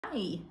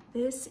Hi,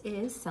 this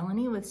is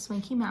Selene with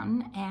Swinky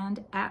Mountain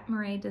and at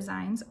Murray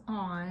Designs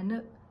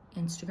on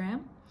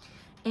Instagram.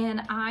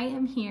 And I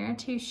am here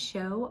to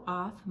show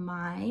off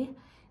my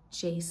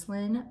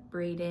Jaclyn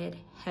braided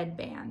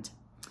headband.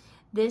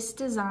 This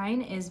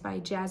design is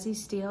by Jazzy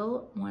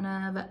Steel, one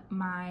of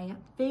my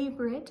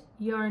favorite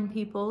yarn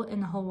people in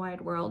the whole wide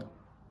world.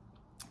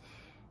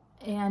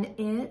 And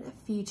it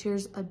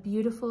features a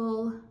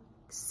beautiful,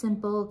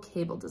 simple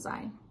cable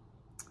design.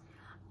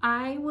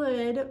 I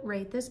would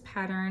rate this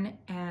pattern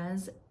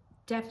as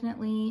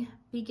definitely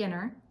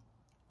beginner,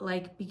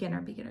 like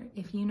beginner.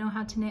 If you know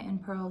how to knit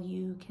and purl,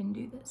 you can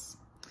do this.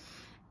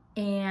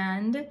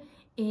 And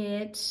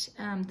it,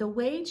 the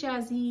way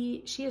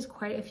Jazzy, she has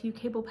quite a few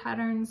cable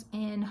patterns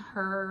in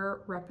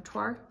her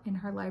repertoire, in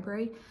her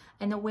library,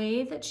 and the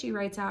way that she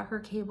writes out her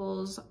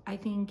cables, I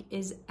think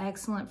is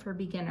excellent for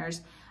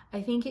beginners.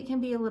 I think it can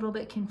be a little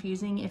bit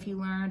confusing if you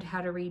learned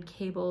how to read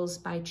cables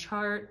by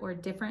chart or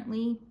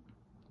differently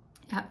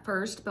at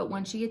first, but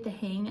once you get the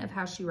hang of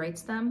how she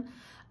writes them,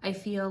 I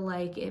feel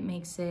like it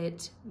makes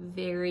it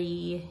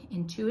very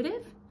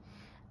intuitive.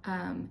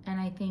 And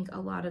I think a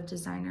lot of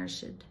designers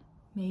should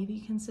maybe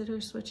consider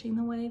switching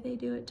the way they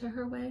do it to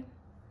her way.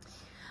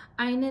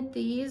 I knit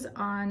these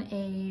on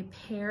a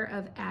pair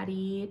of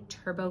Addy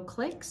Turbo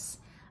Clicks.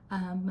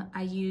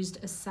 I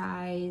used a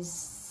size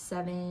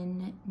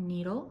 7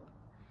 needle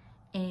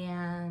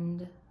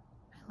and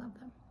I love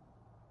them.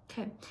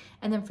 Okay,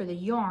 and then for the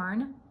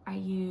yarn, I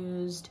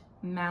used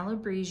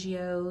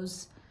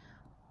Malabrigio's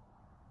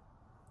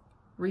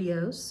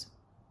Rios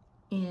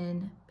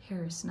in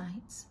Paris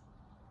Nights.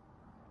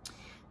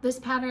 This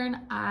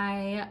pattern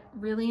I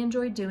really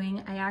enjoyed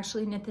doing. I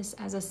actually knit this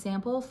as a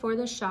sample for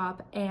the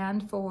shop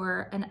and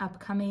for an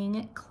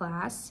upcoming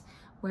class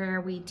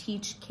where we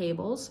teach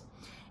cables.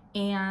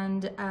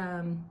 And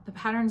the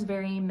pattern's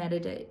very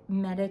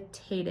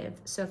meditative.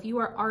 So if you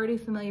are already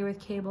familiar with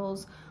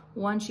cables,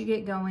 once you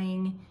get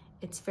going,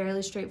 it's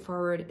fairly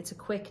straightforward. It's a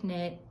quick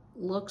knit,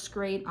 looks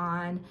great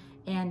on,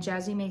 and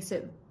Jazzy makes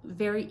it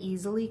very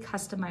easily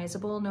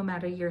customizable no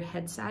matter your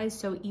head size.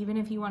 So even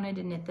if you wanted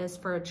to knit this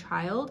for a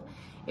child,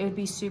 it would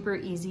be super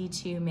easy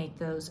to make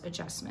those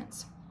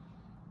adjustments.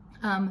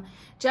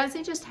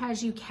 Jazzy just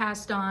has you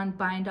cast on,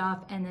 bind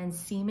off, and then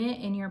seam it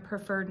in your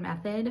preferred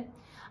method.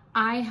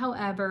 I,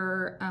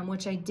 however,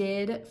 which I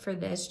did for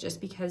this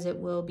just because it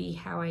will be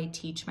how I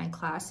teach my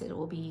class, it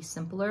will be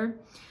simpler.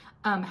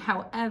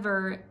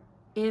 However,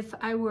 if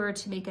I were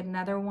to make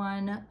another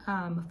one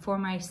for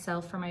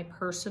myself, for my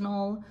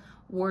personal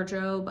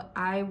wardrobe,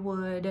 I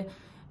would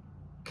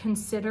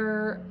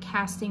consider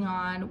casting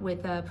on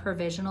with a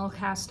provisional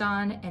cast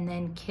on and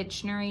then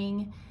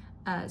Kitchenering,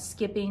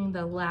 skipping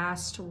the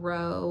last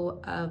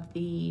row of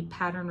the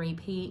pattern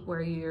repeat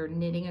where you're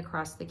knitting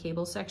across the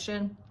cable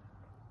section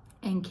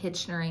and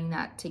Kitchenering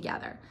that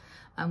together,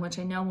 which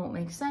I know won't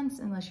make sense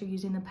unless you're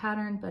using the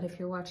pattern, but if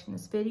you're watching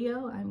this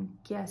video, I'm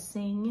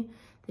guessing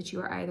that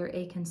you are either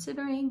A,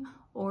 considering,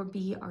 or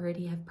B,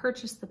 already have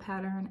purchased the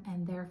pattern,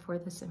 and therefore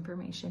this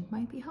information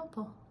might be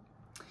helpful.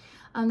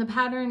 The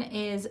pattern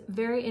is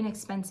very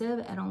inexpensive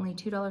at only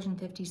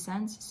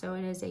 $2.50, so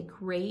it is a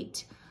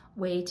great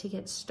way to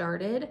get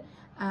started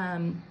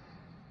and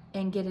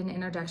get an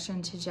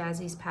introduction to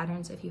Jazzy's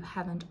patterns if you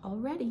haven't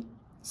already.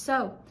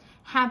 So,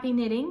 happy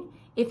knitting.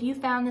 If you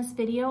found this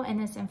video and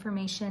this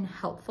information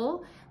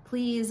helpful,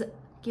 please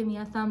give me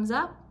a thumbs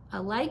up,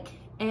 a like,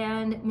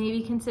 and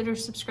maybe consider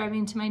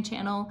subscribing to my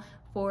channel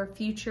for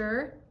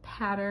future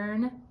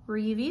pattern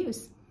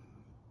reviews.